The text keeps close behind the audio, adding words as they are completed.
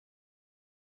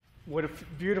What a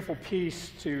beautiful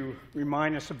piece to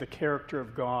remind us of the character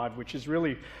of God, which is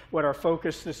really what our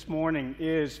focus this morning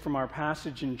is from our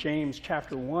passage in James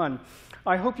chapter 1.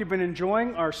 I hope you've been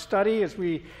enjoying our study as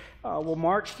we will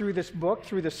march through this book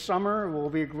through the summer. It will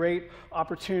be a great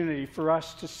opportunity for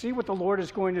us to see what the Lord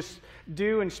is going to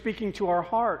do in speaking to our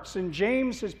hearts. And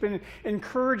James has been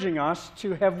encouraging us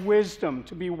to have wisdom,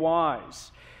 to be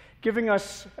wise, giving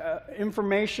us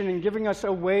information and giving us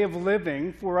a way of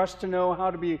living for us to know how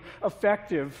to be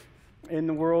effective in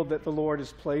the world that the Lord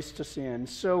has placed us in.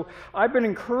 So I've been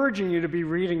encouraging you to be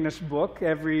reading this book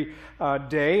every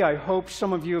day. I hope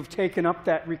some of you have taken up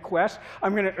that request.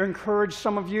 I'm going to encourage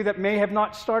some of you that may have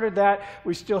not started that.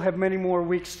 We still have many more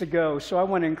weeks to go. So I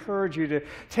want to encourage you to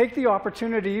take the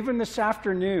opportunity, even this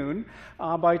afternoon,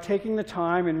 by taking the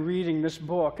time and reading this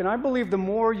book. And I believe the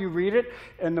more you read it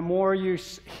and the more you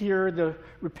hear the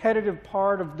repetitive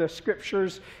part of the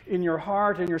scriptures in your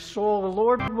heart and your soul, the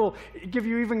Lord will give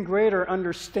you even greater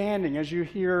understanding as you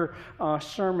hear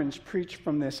sermons preached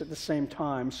from this at the same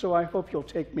time. So I hope you'll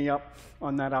take me up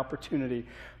on that opportunity.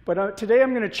 But today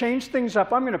I'm going to change things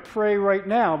up. I'm going to pray right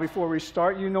now before we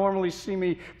start. You normally see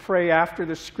me pray after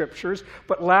the scriptures,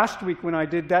 but last week when I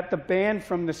did that, the band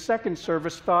from the second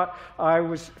service thought I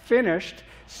was finished,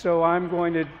 so I'm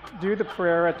going to do the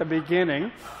prayer at the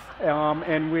beginning, and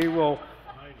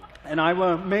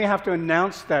I may have to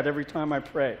announce that every time I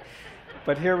pray.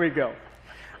 But here we go.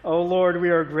 Oh Lord,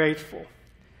 we are grateful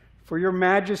for your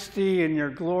majesty and your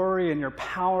glory and your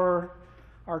power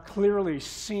are clearly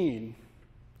seen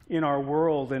in our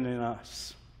world and in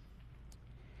us.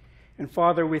 And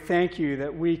Father, we thank you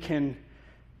that we can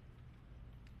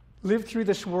live through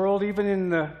this world, even in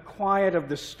the quiet of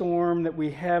the storm that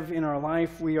we have in our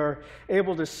life. We are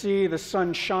able to see the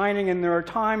sun shining, and there are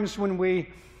times when we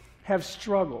have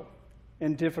struggle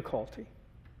and difficulty.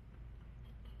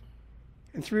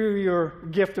 And through your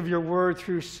gift of your word,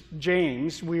 through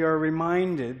James, we are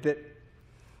reminded that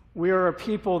we are a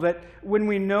people that when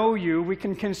we know you, we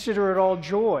can consider it all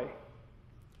joy,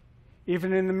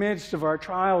 even in the midst of our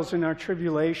trials and our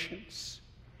tribulations.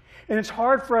 And it's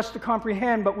hard for us to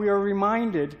comprehend, but we are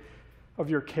reminded of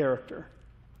your character,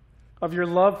 of your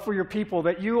love for your people,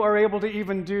 that you are able to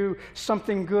even do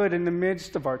something good in the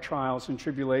midst of our trials and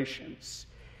tribulations,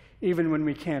 even when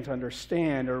we can't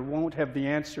understand or won't have the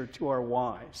answer to our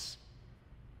whys.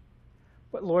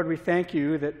 But Lord, we thank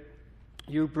you that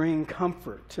you bring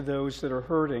comfort to those that are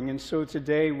hurting. And so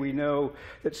today we know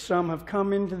that some have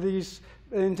come into this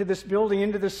building,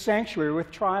 into this sanctuary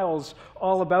with trials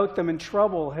all about them, and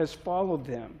trouble has followed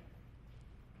them.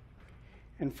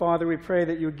 And Father, we pray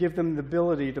that you would give them the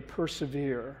ability to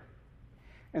persevere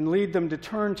and lead them to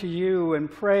turn to you and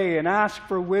pray and ask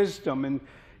for wisdom, and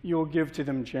you will give to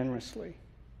them generously.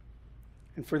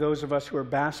 And for those of us who are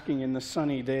basking in the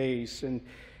sunny days and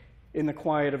in the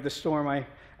quiet of the storm, I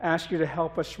ask you to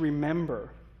help us remember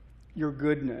your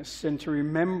goodness and to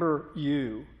remember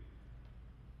you,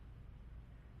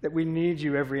 that we need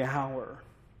you every hour.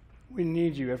 We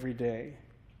need you every day.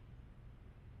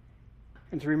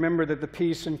 And to remember that the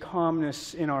peace and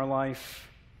calmness in our life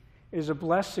is a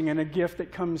blessing and a gift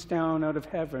that comes down out of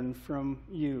heaven from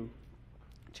you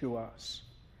to us.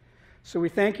 So we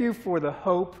thank you for the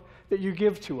hope that you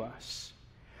give to us,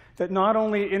 that not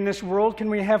only in this world can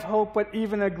we have hope, but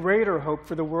even a greater hope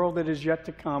for the world that is yet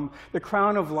to come, the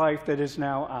crown of life that is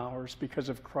now ours because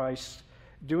of Christ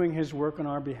doing his work on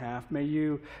our behalf. May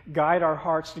you guide our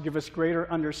hearts to give us greater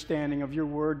understanding of your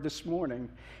word this morning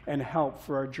and help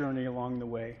for our journey along the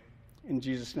way. In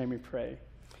Jesus' name we pray.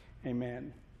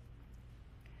 Amen.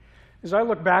 As I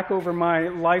look back over my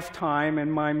lifetime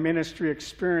and my ministry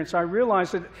experience, I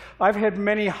realize that I've had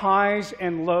many highs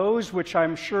and lows, which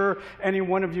I'm sure any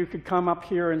one of you could come up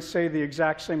here and say the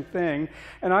exact same thing.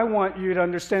 And I want you to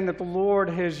understand that the Lord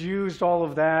has used all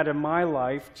of that in my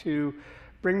life to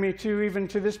bring me to even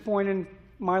to this point in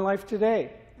my life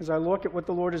today, as I look at what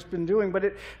the Lord has been doing. But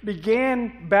it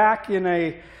began back in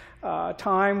a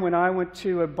time when I went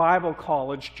to a Bible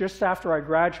college just after I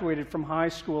graduated from high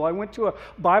school. I went to a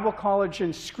Bible college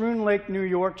in Schroon Lake, New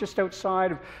York, just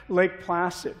outside of Lake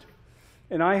Placid.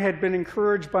 And I had been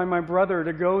encouraged by my brother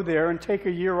to go there and take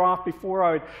a year off before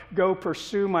I would go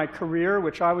pursue my career,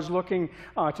 which I was looking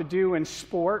to do in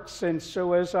sports. And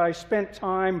so as I spent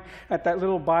time at that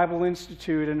little Bible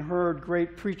Institute and heard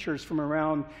great preachers from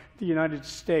around the United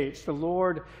States, the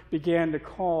Lord began to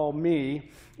call me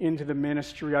into the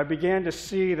ministry. I began to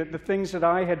see that the things that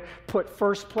I had put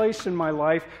first place in my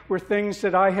life were things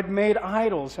that I had made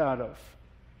idols out of.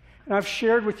 And I've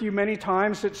shared with you many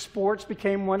times that sports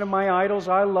became one of my idols.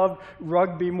 I loved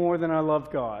rugby more than I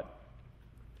loved God.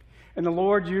 And the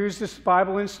Lord used this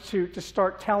Bible Institute to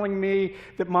start telling me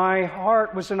that my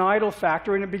heart was an idol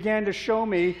factor, and it began to show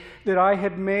me that I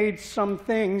had made some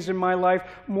things in my life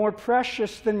more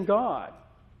precious than God.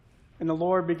 And the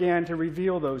Lord began to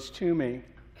reveal those to me.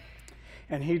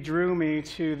 And He drew me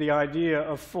to the idea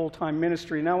of full-time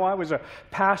ministry. Now, I was a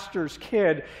pastor's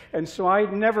kid, and so I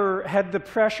never had the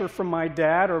pressure from my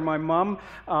dad or my mom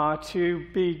to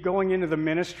be going into the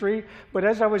ministry. But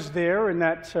as I was there in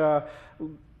that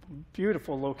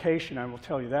beautiful location, I will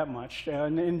tell you that much,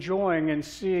 and enjoying and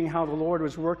seeing how the Lord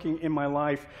was working in my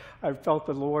life, I felt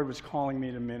the Lord was calling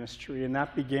me to ministry, and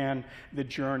that began the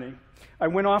journey. I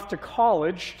went off to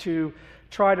college to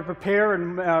try to prepare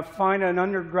and find an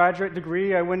undergraduate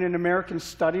degree. I went in American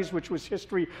Studies, which was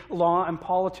history, law, and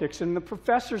politics. And the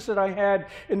professors that I had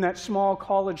in that small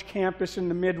college campus in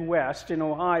the Midwest in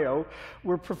Ohio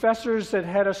were professors that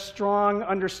had a strong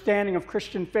understanding of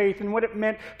Christian faith and what it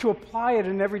meant to apply it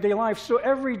in everyday life. So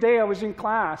every day I was in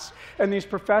class, and these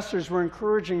professors were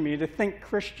encouraging me to think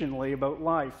Christianly about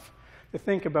life, to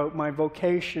think about my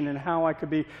vocation and how I could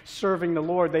be serving the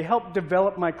Lord. They helped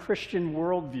develop my Christian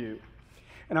worldview.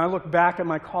 And I look back at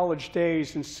my college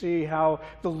days and see how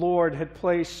the Lord had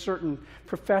placed certain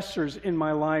professors in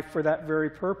my life for that very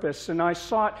purpose. And I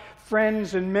sought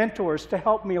friends and mentors to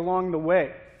help me along the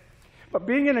way. But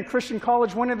being in a Christian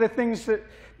college, one of the things that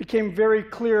became very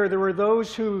clear, there were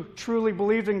those who truly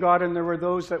believed in God and there were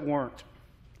those that weren't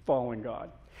following God.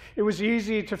 It was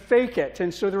easy to fake it.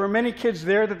 And so there were many kids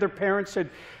there that their parents had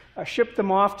shipped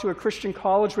them off to a Christian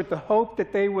college with the hope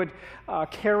that they would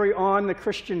carry on the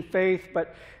Christian faith,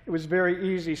 but it was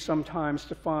very easy sometimes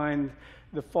to find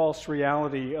the false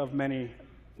reality of many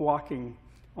walking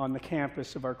on the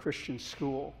campus of our Christian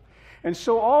school. And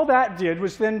so all that did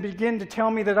was then begin to tell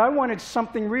me that I wanted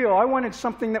something real. I wanted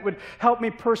something that would help me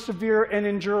persevere and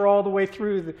endure all the way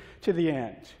through to the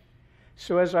end.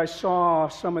 So as I saw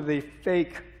some of the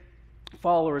fake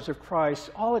followers of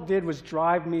Christ, all it did was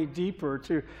drive me deeper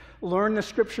to learn the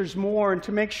Scriptures more and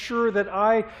to make sure that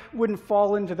I wouldn't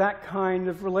fall into that kind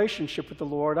of relationship with the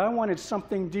Lord. I wanted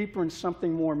something deeper and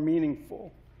something more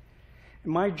meaningful.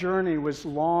 And my journey was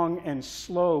long and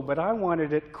slow, but I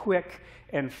wanted it quick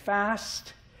and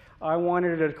fast. I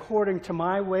wanted it according to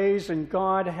my ways, and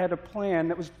God had a plan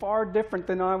that was far different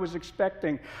than I was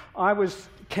expecting. I was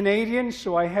Canadian,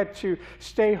 so I had to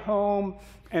stay home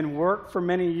and work for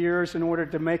many years in order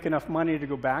to make enough money to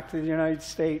go back to the United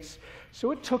States.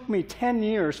 So it took me 10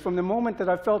 years from the moment that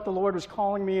I felt the Lord was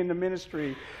calling me into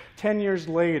ministry. 10 years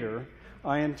later,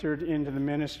 I entered into the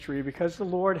ministry because the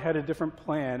Lord had a different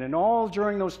plan. And all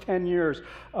during those 10 years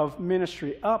of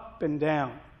ministry, up and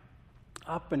down,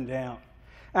 up and down.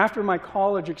 After my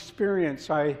college experience,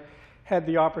 I had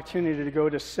the opportunity to go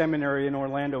to seminary in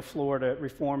Orlando, Florida, at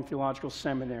Reformed Theological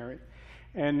Seminary.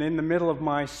 And in the middle of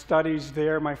my studies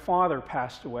there, my father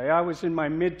passed away. I was in my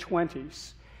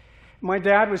mid-20s. My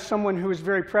dad was someone who was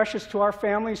very precious to our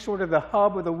family, sort of the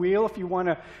hub of the wheel, if you want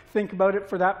to think about it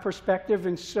for that perspective.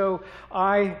 And so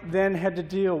I then had to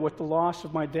deal with the loss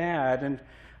of my dad and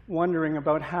wondering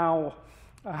about how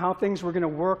things were going to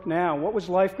work now. What was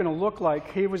life going to look like?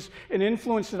 He was an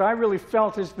influence that I really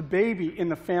felt as the baby in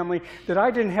the family, that I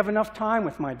didn't have enough time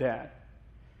with my dad.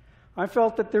 I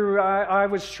felt that I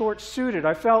was short-suited.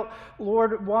 I felt,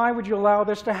 Lord, why would you allow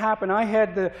this to happen? I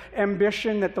had the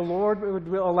ambition that the Lord would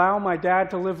allow my dad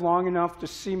to live long enough to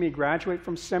see me graduate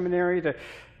from seminary, to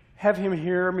have him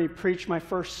hear me preach my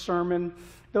first sermon.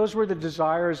 Those were the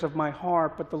desires of my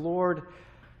heart, but the Lord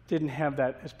didn't have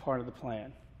that as part of the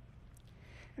plan.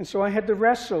 And so I had to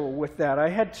wrestle with that. I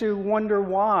had to wonder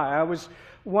why. I was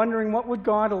wondering, what would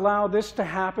God allow this to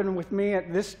happen with me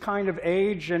at this kind of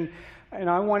age? And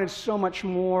I wanted so much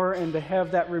more, and to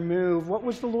have that removed. What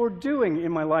was the Lord doing in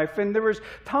my life? And there was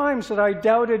times that I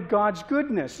doubted God's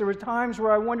goodness. There were times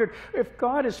where I wondered, if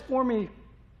God is for me,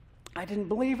 I didn't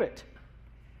believe it.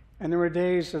 And there were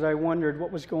days that I wondered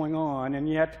what was going on, and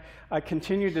yet I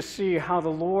continued to see how the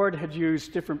Lord had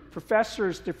used different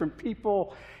professors, different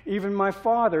people, even my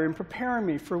father, in preparing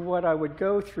me for what I would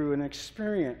go through and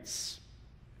experience.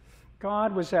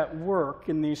 God was at work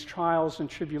in these trials and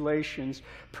tribulations,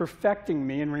 perfecting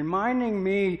me and reminding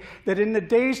me that in the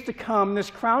days to come, this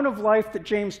crown of life that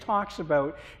James talks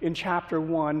about in chapter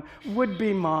 1 would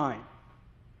be mine.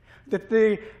 That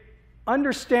the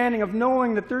understanding of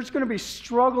knowing that there's going to be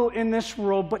struggle in this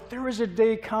world, but there is a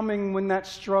day coming when that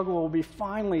struggle will be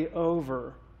finally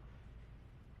over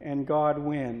and God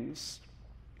wins.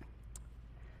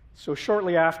 So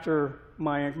shortly after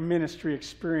my ministry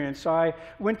experience, I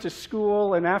went to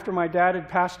school, and after my dad had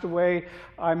passed away,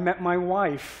 I met my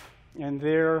wife, and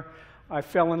there I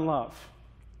fell in love.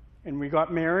 And we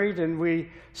got married, and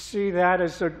we see that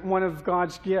as one of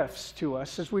God's gifts to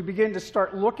us as we begin to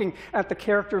start looking at the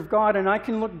character of God. And I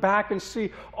can look back and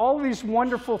see all these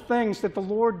wonderful things that the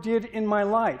Lord did in my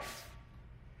life,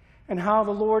 and how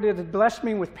the Lord had blessed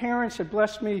me with parents, had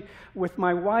blessed me with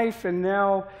my wife, and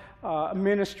now a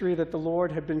ministry that the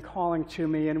Lord had been calling to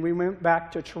me. And we went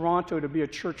back to Toronto to be a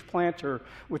church planter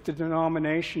with the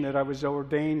denomination that I was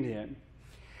ordained in.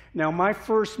 Now, my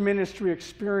first ministry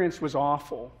experience was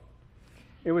awful.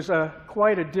 It was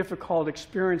quite a difficult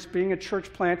experience being a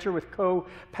church planter with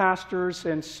co-pastors,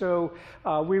 and so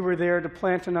we were there to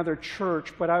plant another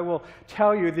church. But I will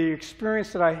tell you, the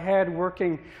experience that I had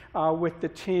working with the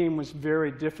team was very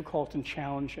difficult and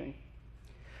challenging.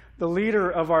 The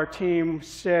leader of our team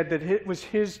said that it was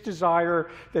his desire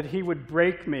that he would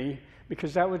break me,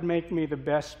 because that would make me the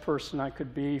best person I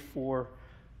could be for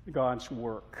God's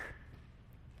work.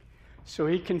 So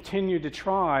he continued to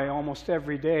try almost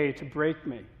every day to break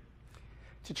me,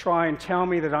 to try and tell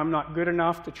me that I'm not good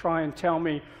enough, to try and tell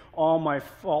me all my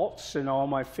faults and all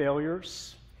my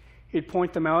failures. He'd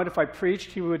point them out. If I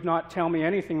preached, he would not tell me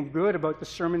anything good about the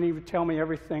sermon. He would tell me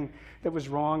everything that was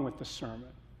wrong with the sermon.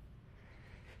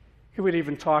 He would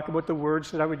even talk about the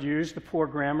words that I would use, the poor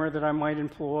grammar that I might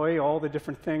employ, all the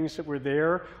different things that were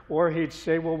there. Or he'd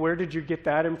say, well, where did you get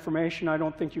that information? I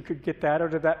don't think you could get that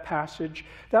out of that passage.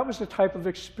 That was the type of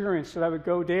experience that I would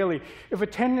go daily. If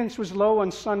attendance was low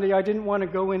on Sunday, I didn't want to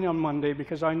go in on Monday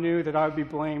because I knew that I would be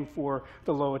blamed for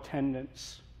the low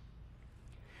attendance.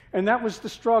 And that was the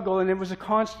struggle, and it was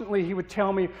constantly, he would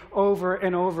tell me over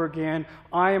and over again,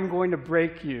 I am going to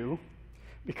break you,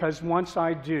 because once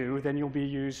I do, then you'll be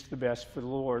used the best for the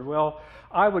Lord. Well,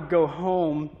 I would go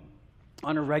home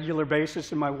on a regular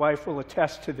basis, and my wife will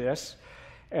attest to this,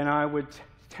 and I would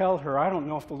tell her, I don't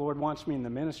know if the Lord wants me in the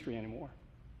ministry anymore.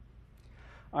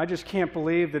 I just can't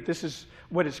believe that this is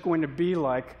what it's going to be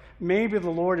like. Maybe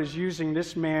the Lord is using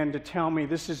this man to tell me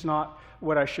this is not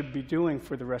what I should be doing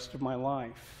for the rest of my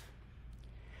life.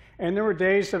 And there were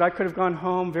days that I could have gone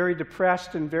home very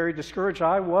depressed and very discouraged.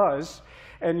 I was.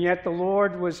 And yet the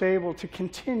Lord was able to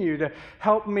continue to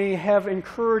help me have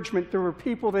encouragement. There were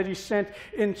people that he sent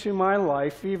into my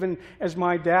life. Even as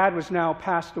my dad was now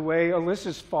passed away,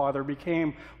 Alyssa's father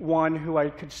became one who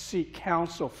I could seek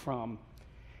counsel from.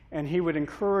 And he would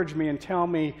encourage me and tell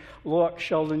me, look,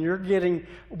 Sheldon, you're getting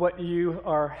what you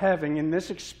are having in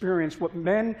this experience, what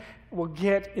men will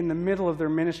get in the middle of their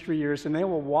ministry years, and they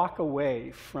will walk away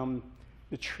from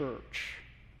the church.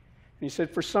 And he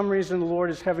said, for some reason, the Lord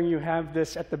is having you have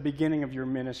this at the beginning of your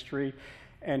ministry,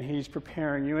 and he's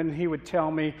preparing you. And he would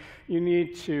tell me, you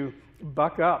need to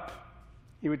buck up.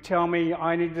 He would tell me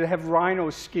I needed to have rhino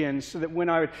skin so that when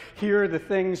I would hear the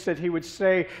things that he would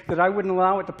say, that I wouldn't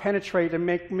allow it to penetrate and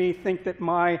make me think that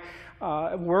my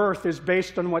worth is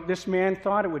based on what this man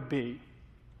thought it would be.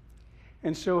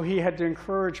 And so he had to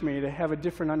encourage me to have a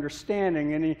different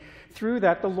understanding. And through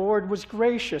that, the Lord was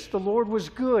gracious. The Lord was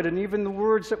good. And even the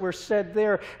words that were said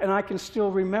there, and I can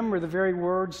still remember the very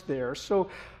words there.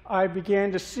 So I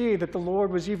began to see that the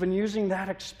Lord was even using that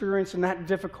experience and that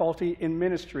difficulty in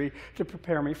ministry to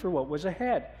prepare me for what was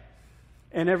ahead.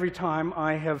 And every time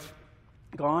I have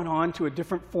gone on to a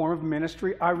different form of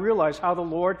ministry, I realize how the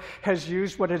Lord has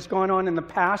used what has gone on in the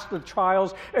past. The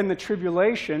trials and the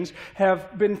tribulations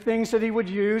have been things that he would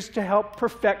use to help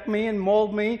perfect me and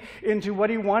mold me into what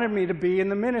he wanted me to be in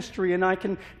the ministry. And I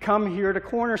can come here to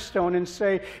Cornerstone and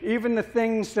say, even the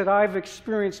things that I've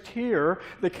experienced here,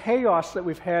 the chaos that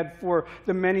we've had for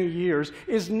the many years,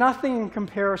 is nothing in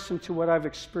comparison to what I've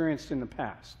experienced in the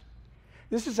past.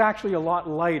 This is actually a lot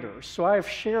lighter. So I have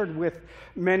shared with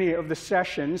many of the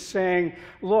sessions saying,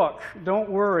 look, don't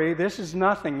worry, this is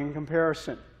nothing in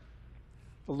comparison.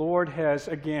 The Lord has,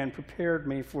 again, prepared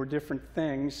me for different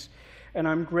things, and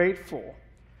I'm grateful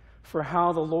for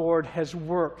how the Lord has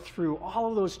worked through all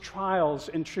of those trials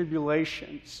and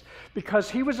tribulations,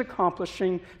 because he was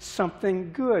accomplishing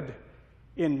something good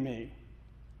in me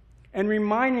and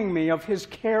reminding me of his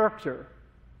character.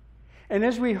 And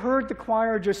as we heard the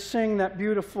choir just sing that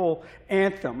beautiful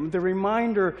anthem, the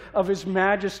reminder of his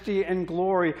majesty and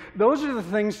glory, those are the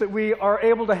things that we are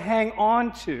able to hang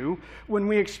on to when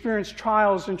we experience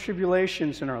trials and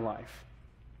tribulations in our life.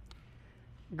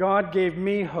 God gave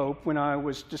me hope when I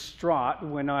was distraught,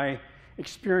 when I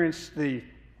experienced the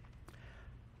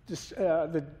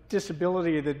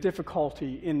disability, the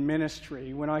difficulty in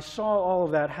ministry. When I saw all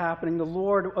of that happening, the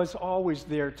Lord was always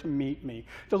there to meet me.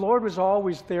 The Lord was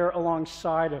always there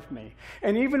alongside of me.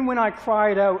 And even when I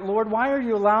cried out, Lord, why are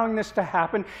you allowing this to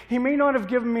happen? He may not have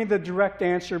given me the direct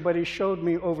answer, but he showed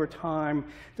me over time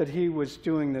that he was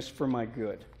doing this for my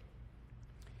good.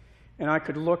 And I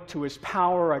could look to his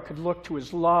power, I could look to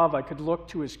his love, I could look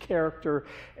to his character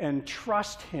and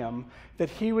trust him that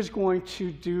he was going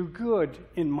to do good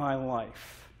in my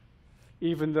life,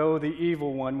 even though the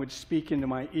evil one would speak into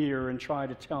my ear and try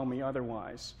to tell me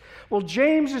otherwise. Well,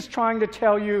 James is trying to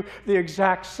tell you the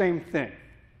exact same thing.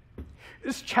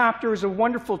 This chapter is a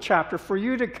wonderful chapter for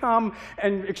you to come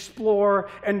and explore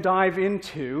and dive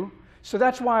into. So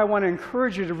that's why I want to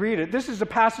encourage you to read it. This is a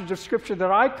passage of Scripture that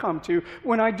I come to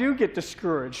when I do get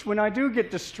discouraged, when I do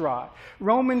get distraught.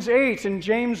 Romans 8 and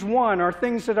James 1 are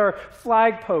things that are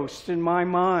flagposts in my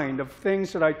mind of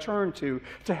things that I turn to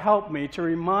help me, to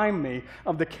remind me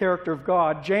of the character of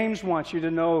God. James wants you to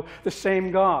know the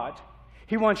same God.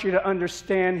 He wants you to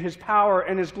understand his power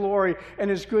and his glory and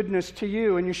his goodness to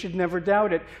you, and you should never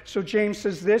doubt it. So James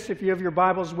says this, if you have your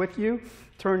Bibles with you,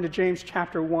 turn to James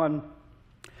chapter 1.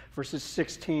 Verses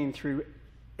 16 through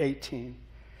 18.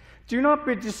 Do not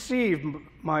be deceived,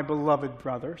 my beloved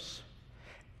brothers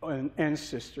and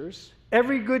sisters.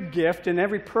 Every good gift and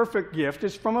every perfect gift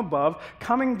is from above,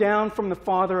 coming down from the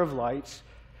Father of lights,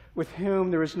 with whom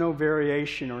there is no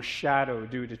variation or shadow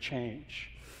due to change.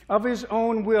 Of his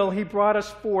own will he brought us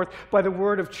forth by the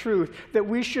word of truth, that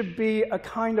we should be a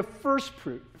kind of first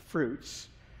fruits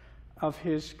of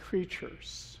his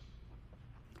creatures.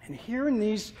 And here in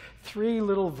these 3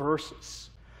 little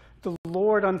verses, the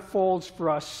Lord unfolds for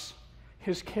us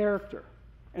his character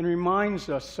and reminds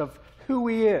us of who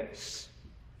he is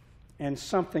and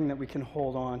something that we can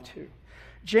hold on to.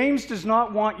 James does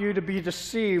not want you to be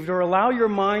deceived or allow your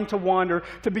mind to wander,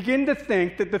 to begin to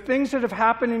think that the things that have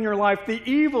happened in your life, the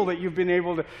evil that you've been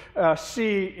able to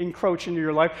see encroach into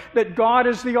your life, that God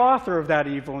is the author of that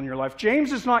evil in your life.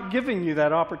 James is not giving you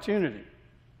that opportunity.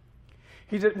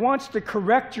 He wants to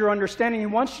correct your understanding. He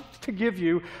wants to give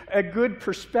you a good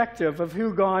perspective of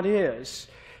who God is.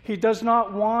 He does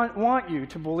not want you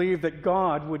to believe that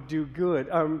God would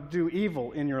do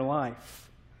evil in your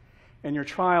life. And your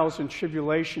trials and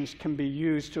tribulations can be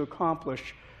used to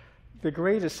accomplish the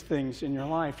greatest things in your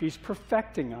life. He's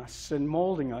perfecting us and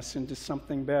molding us into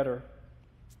something better.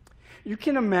 You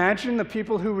can imagine the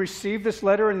people who received this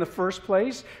letter in the first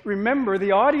place. Remember,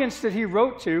 the audience that he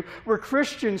wrote to were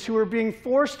Christians who were being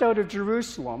forced out of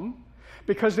Jerusalem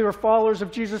because they were followers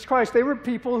of Jesus Christ. They were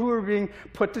people who were being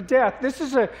put to death. This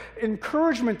is an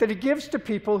encouragement that he gives to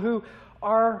people who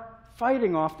are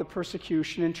fighting off the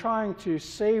persecution and trying to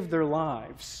save their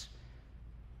lives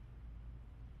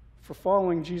for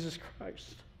following Jesus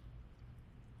Christ.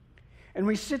 And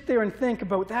we sit there and think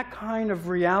about that kind of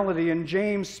reality, and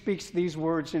James speaks these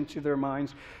words into their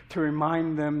minds to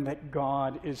remind them that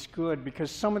God is good, because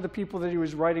some of the people that he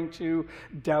was writing to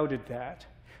doubted that.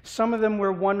 Some of them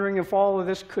were wondering if all of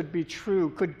this could be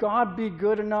true. Could God be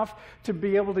good enough to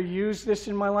be able to use this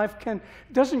in my life?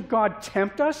 Doesn't God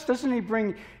tempt us? Doesn't he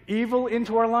bring evil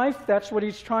into our life? That's what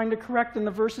he's trying to correct in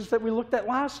the verses that we looked at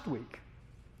last week.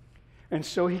 And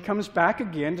so he comes back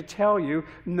again to tell you,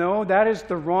 no, that is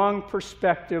the wrong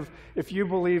perspective if you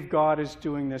believe God is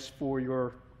doing this for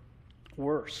your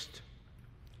worst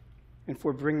and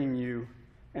for bringing you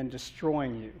and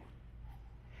destroying you.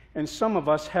 And some of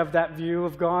us have that view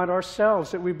of God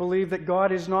ourselves, that we believe that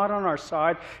God is not on our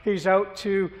side. He's out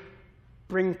to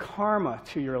bring karma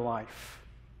to your life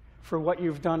for what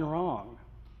you've done wrong.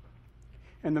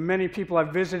 And the many people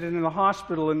I've visited in the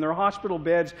hospital, in their hospital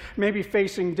beds, maybe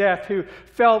facing death, who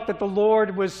felt that the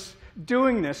Lord was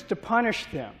doing this to punish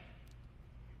them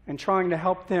and trying to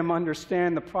help them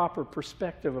understand the proper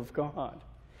perspective of God.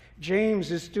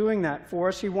 James is doing that for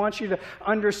us. He wants you to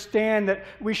understand that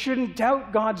we shouldn't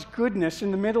doubt God's goodness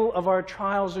in the middle of our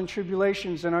trials and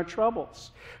tribulations and our troubles.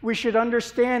 We should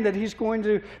understand that he's going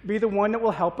to be the one that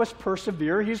will help us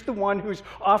persevere. He's the one who's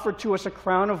offered to us a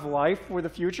crown of life for the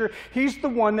future. He's the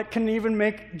one that can even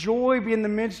make joy be in the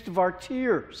midst of our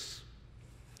tears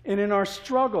and in our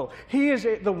struggle. He is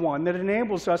the one that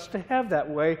enables us to have that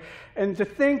way. And to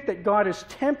think that God is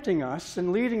tempting us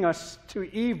and leading us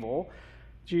to evil,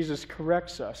 Jesus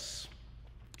corrects us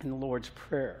in the Lord's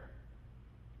Prayer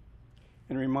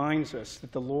and reminds us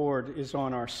that the Lord is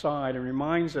on our side, and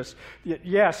reminds us that,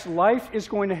 yes, life is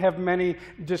going to have many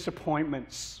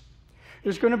disappointments.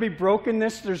 There's going to be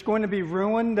brokenness, there's going to be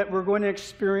ruin that we're going to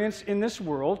experience in this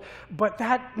world, but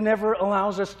that never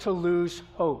allows us to lose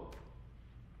hope.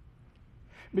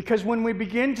 Because when we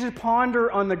begin to ponder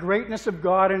on the greatness of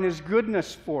God and his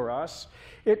goodness for us,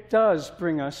 it does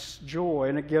bring us joy,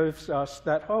 and it gives us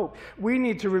that hope. We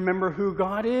need to remember who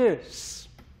God is.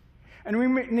 And we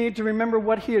need to remember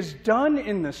what he has done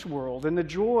in this world and the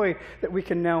joy that we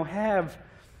can now have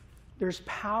There's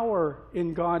power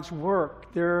in God's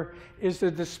work. There is a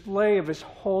display of His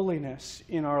holiness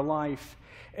in our life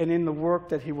and in the work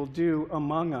that He will do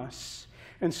among us.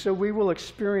 And so we will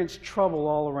experience trouble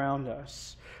all around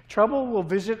us. Trouble will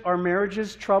visit our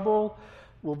marriages. Trouble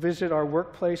will visit our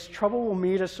workplace. Trouble will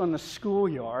meet us on the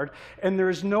schoolyard. And there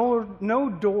is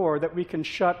no door that we can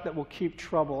shut that will keep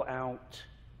trouble out.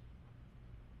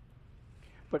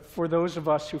 But for those of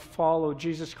us who follow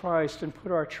Jesus Christ and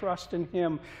put our trust in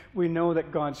Him, we know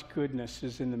that God's goodness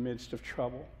is in the midst of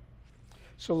trouble.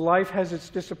 So life has its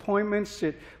disappointments.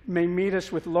 It may meet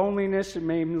us with loneliness. It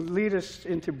may lead us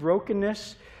into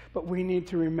brokenness. But we need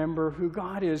to remember who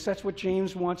God is. That's what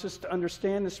James wants us to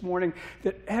understand this morning,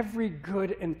 that every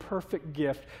good and perfect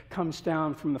gift comes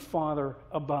down from the Father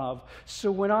above.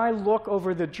 So when I look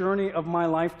over the journey of my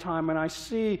lifetime and I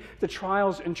see the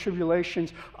trials and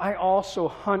tribulations, I also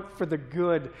hunt for the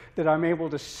good that I'm able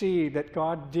to see that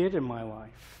God did in my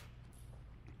life.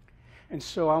 And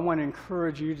so I want to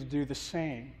encourage you to do the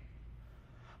same.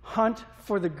 Hunt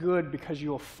for the good because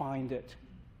you'll find it.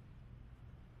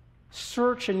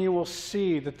 Search and you will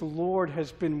see that the Lord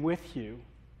has been with you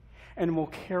and will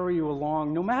carry you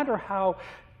along. No matter how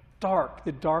dark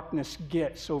the darkness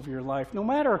gets over your life, no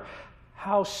matter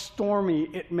how stormy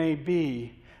it may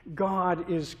be, God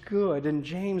is good. And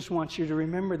James wants you to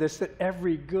remember this, that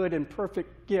every good and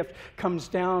perfect gift comes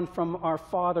down from our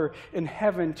Father in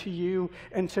heaven to you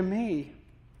and to me.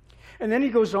 And then he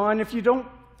goes on, if you don't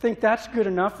think that's good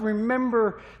enough,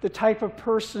 remember the type of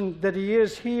person that He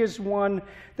is. He is one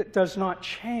that does not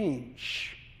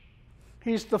change.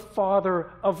 He's the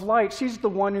Father of lights. He's the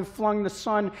one who flung the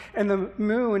sun and the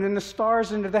moon and the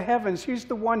stars into the heavens. He's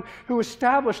the one who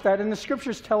established that. And the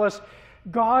Scriptures tell us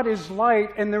God is light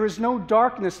and there is no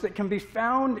darkness that can be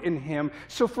found in Him.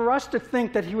 So for us to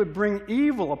think that He would bring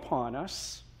evil upon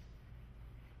us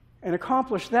and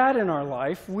accomplish that in our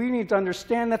life, we need to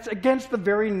understand that's against the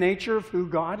very nature of who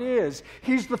God is.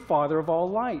 He's the Father of all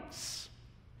lights.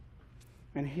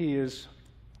 And He is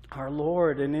our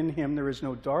Lord, and in Him there is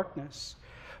no darkness.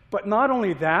 But not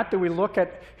only that, we look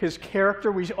at His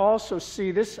character, we also see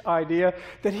this idea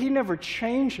that He never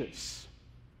changes.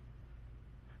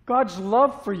 God's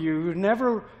love for you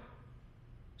never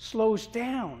slows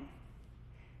down.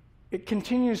 It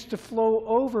continues to flow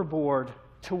overboard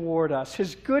toward us.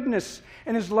 His goodness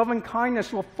and His loving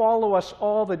kindness will follow us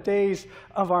all the days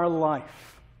of our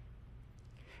life.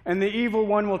 And the evil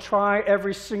one will try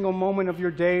every single moment of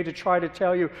your day to try to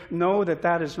tell you, no,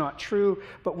 that is not true,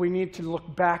 but we need to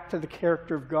look back to the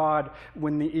character of God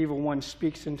when the evil one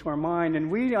speaks into our mind,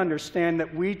 and we understand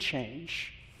that we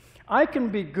change. I can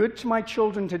be good to my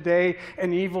children today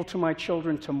and evil to my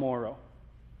children tomorrow.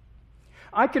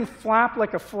 I can flap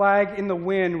like a flag in the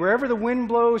wind. Wherever the wind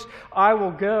blows, I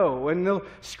will go. And the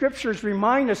Scriptures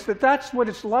remind us that that's what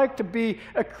it's like to be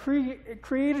a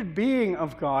created being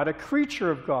of God, a creature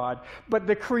of God. But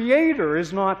the Creator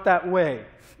is not that way.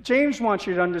 James wants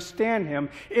you to understand Him.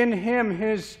 In Him,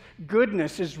 His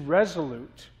goodness is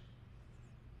resolute.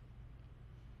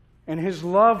 And His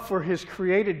love for His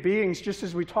created beings, just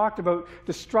as we talked about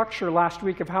the structure last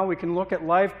week of how we can look at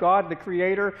life, God the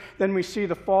Creator, then we see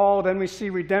the fall, then we see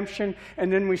redemption,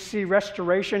 and then we see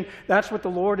restoration. That's what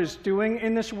the Lord is doing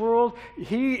in this world.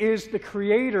 He is the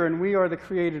Creator and we are the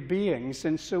created beings.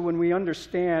 And so when we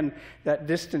understand that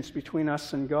distance between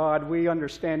us and God, we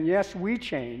understand, yes, we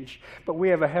change, but we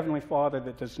have a Heavenly Father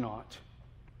that does not.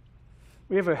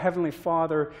 We have a Heavenly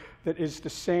Father that is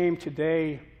the same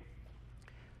today,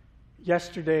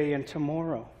 yesterday, and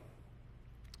tomorrow.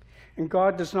 And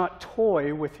God does not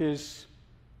toy with His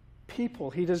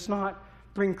people. He does not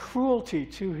bring cruelty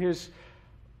to His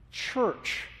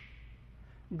church.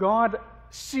 God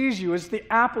sees you as the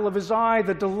apple of His eye,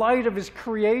 the delight of His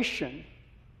creation.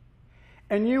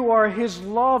 And you are His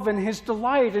love and His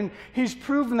delight, and He's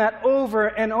proven that over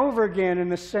and over again in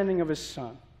the sending of His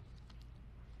Son.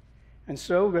 And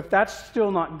so, if that's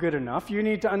still not good enough, you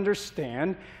need to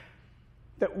understand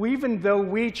that even though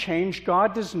we change,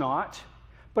 God does not.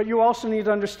 But you also need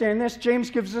to understand this. James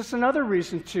gives us another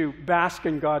reason to bask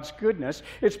in God's goodness.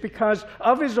 It's because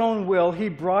of His own will, He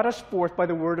brought us forth by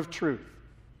the word of truth.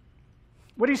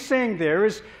 What he's saying there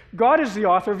is God is the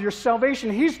author of your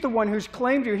salvation. He's the one who's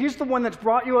claimed you. He's the one that's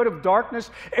brought you out of darkness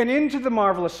and into the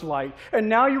marvelous light. And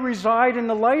now you reside in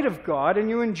the light of God and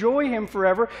you enjoy Him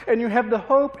forever, and you have the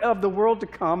hope of the world to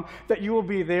come that you will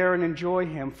be there and enjoy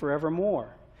Him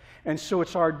forevermore. And so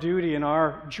it's our duty and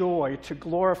our joy to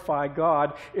glorify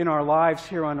God in our lives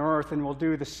here on earth, and we'll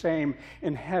do the same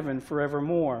in heaven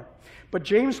forevermore. But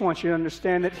James wants you to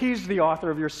understand that he's the author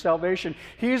of your salvation.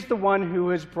 He's the one who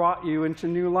has brought you into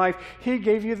new life. He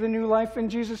gave you the new life in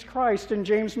Jesus Christ, and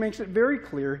James makes it very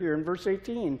clear here in verse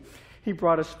 18. He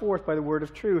brought us forth by the word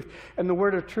of truth. And the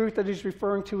word of truth that he's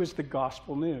referring to is the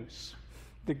gospel news,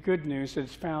 the good news that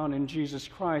is found in Jesus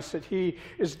Christ, that he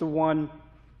is the one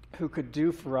who could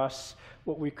do for us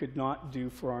what we could not do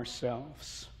for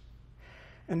ourselves.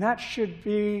 And that should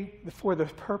be for the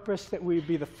purpose that we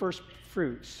be the first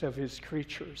fruits of his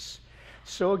creatures.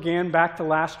 So again, back to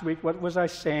last week, what was I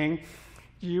saying?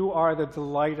 You are the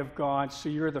delight of God, so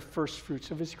you're the first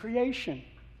fruits of his creation.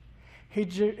 He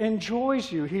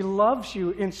enjoys you. He loves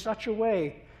you in such a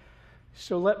way.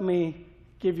 So let me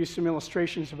give you some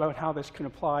illustrations about how this can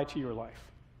apply to your life.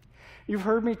 You've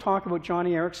heard me talk about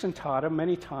Joni Eareckson Tada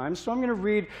many times, so I'm going to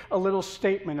read a little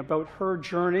statement about her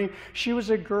journey. She was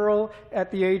a girl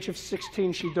at the age of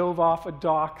 16. She dove off a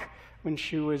dock when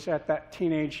she was at that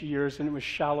teenage years, and it was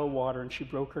shallow water, and she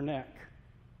broke her neck.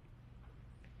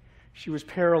 She was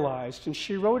paralyzed, and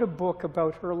she wrote a book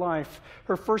about her life.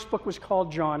 Her first book was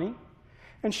called Johnny,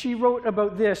 and she wrote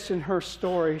about this in her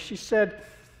story. She said,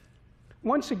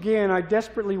 "Once again, I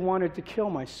desperately wanted to kill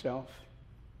myself.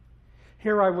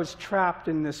 Here I was trapped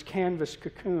in this canvas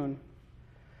cocoon.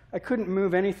 I couldn't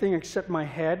move anything except my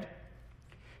head.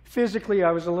 Physically,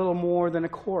 I was a little more than a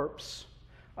corpse.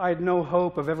 I had no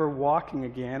hope of ever walking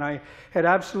again. I had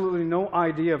absolutely no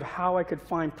idea of how I could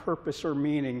find purpose or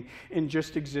meaning in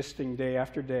just existing day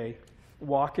after day,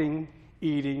 walking,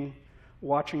 eating,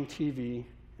 watching TV,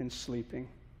 and sleeping.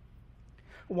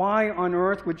 Why on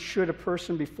earth should a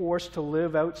person be forced to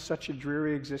live out such a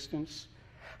dreary existence?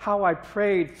 How I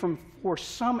prayed for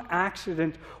some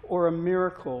accident or a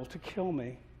miracle to kill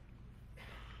me.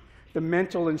 The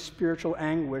mental and spiritual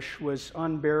anguish was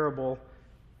unbearable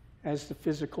as the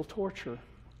physical torture."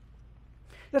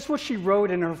 That's what she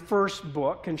wrote in her first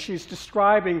book, and she's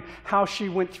describing how she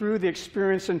went through the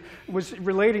experience and was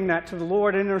relating that to the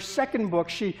Lord. In her second book,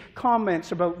 she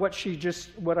comments about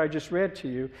what I just read to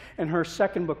you, and her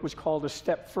second book was called A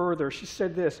Step Further. She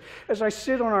said this: "As I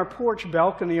sit on our porch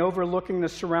balcony overlooking the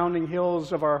surrounding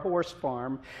hills of our horse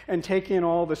farm and take in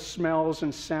all the smells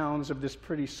and sounds of this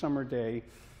pretty summer day,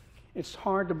 it's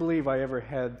hard to believe I ever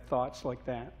had thoughts like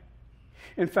that.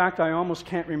 In fact, I almost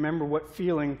can't remember what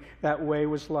feeling that way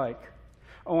was like.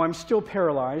 Oh, I'm still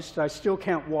paralyzed. I still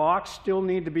can't walk, still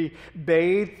need to be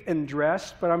bathed and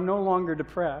dressed, but I'm no longer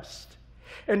depressed.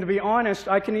 And to be honest,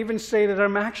 I can even say that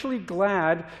I'm actually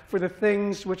glad for the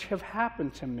things which have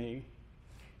happened to me."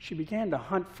 She began to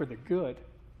hunt for the good.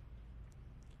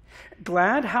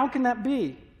 Glad? How can that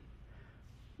be?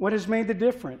 What has made the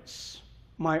difference?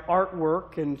 My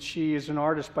artwork, and she is an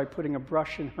artist by putting a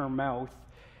brush in her mouth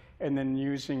and then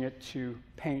using it to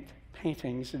paint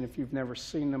paintings. And if you've never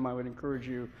seen them, I would encourage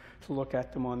you to look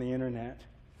at them on the internet.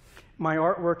 My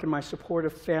artwork and my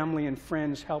supportive family and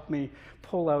friends helped me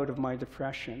pull out of my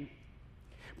depression.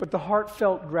 But the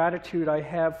heartfelt gratitude I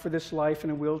have for this life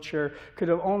in a wheelchair could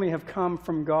only have come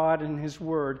from God and His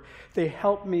Word. They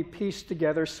helped me piece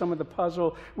together some of the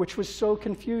puzzle which was so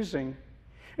confusing.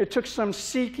 It took some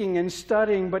seeking and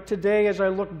studying, but today as I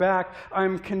look back,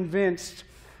 I'm convinced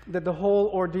that the whole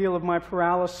ordeal of my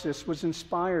paralysis was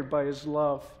inspired by His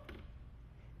love.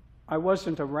 I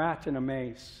wasn't a rat in a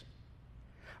maze.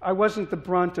 I wasn't the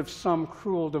brunt of some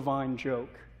cruel divine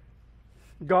joke.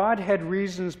 God had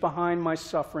reasons behind my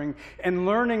suffering, and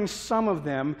learning some of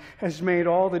them has made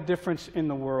all the difference in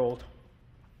the world.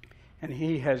 And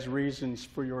He has reasons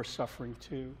for your suffering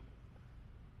too.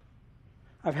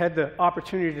 I've had the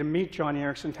opportunity to meet Joni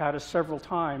Eareckson Tada several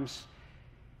times,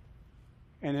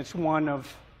 and it's one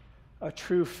of a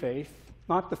true faith,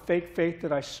 not the fake faith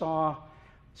that I saw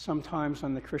sometimes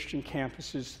on the Christian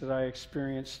campuses that I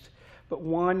experienced, but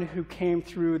one who came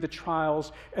through the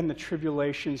trials and the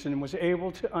tribulations and was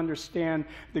able to understand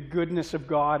the goodness of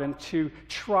God and to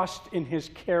trust in His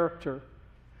character,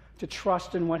 to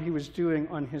trust in what He was doing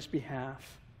on His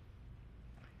behalf.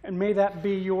 And may that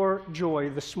be your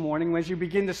joy this morning as you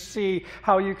begin to see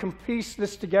how you can piece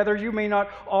this together. You may not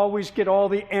always get all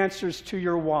the answers to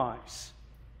your whys,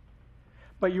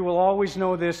 but you will always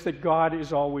know this, that God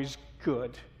is always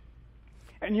good.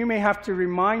 And you may have to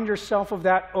remind yourself of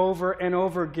that over and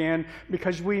over again,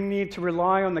 because we need to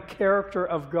rely on the character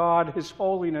of God, His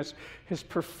holiness, His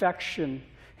perfection,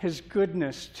 His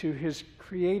goodness to His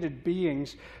created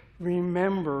beings.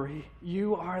 Remember,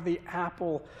 you are the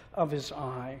apple of His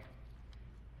eye.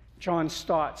 John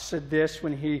Stott said this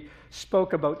when he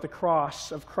spoke about the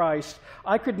cross of Christ: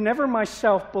 "I could never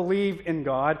myself believe in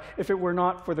God if it were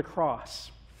not for the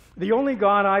cross. The only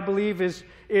God I believe is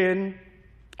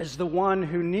the one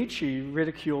who Nietzsche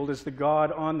ridiculed as the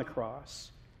God on the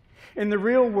cross. In the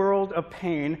real world of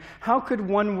pain, how could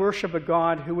one worship a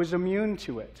God who was immune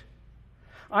to it?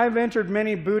 I've entered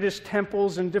many Buddhist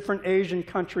temples in different Asian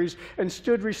countries and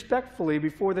stood respectfully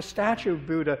before the statue of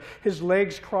Buddha, his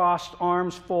legs crossed,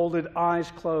 arms folded,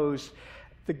 eyes closed,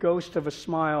 the ghost of a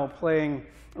smile playing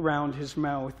around his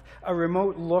mouth, a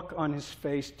remote look on his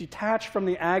face, detached from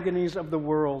the agonies of the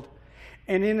world.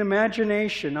 And in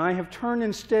imagination, I have turned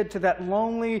instead to that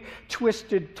lonely,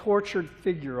 twisted, tortured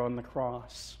figure on the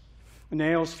cross.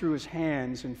 Nails through his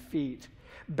hands and feet,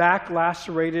 back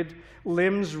lacerated,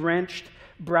 limbs wrenched,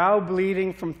 brow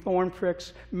bleeding from thorn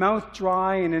pricks, mouth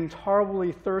dry and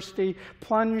intolerably thirsty,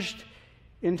 plunged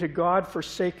into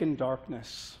God-forsaken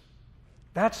darkness.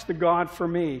 That's the God for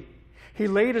me. He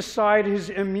laid aside his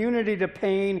immunity to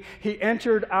pain. He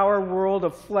entered our world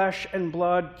of flesh and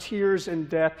blood, tears and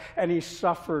death, and he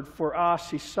suffered for us.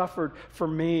 He suffered for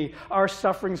me. Our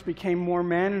sufferings became more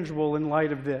manageable in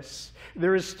light of this.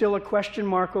 There is still a question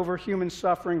mark over human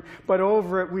suffering, but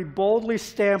over it we boldly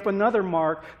stamp another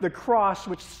mark, the cross,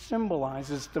 which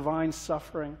symbolizes divine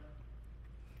suffering.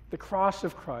 The cross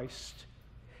of Christ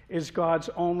is God's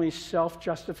only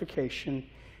self-justification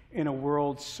in a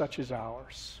world such as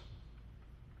ours.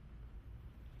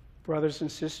 Brothers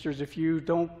and sisters, if you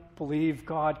don't believe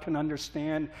God can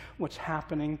understand what's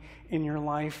happening in your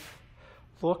life,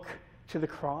 look to the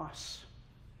cross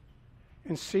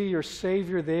and see your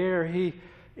Savior there. He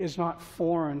is not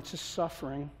foreign to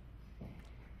suffering.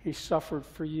 He suffered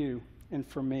for you and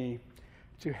for me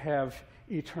to have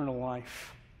eternal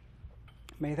life.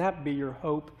 May that be your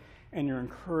hope and your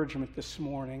encouragement this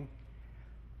morning,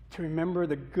 to remember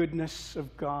the goodness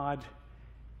of God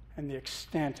and the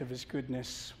extent of his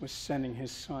goodness was sending his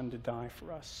Son to die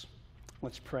for us.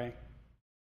 Let's pray.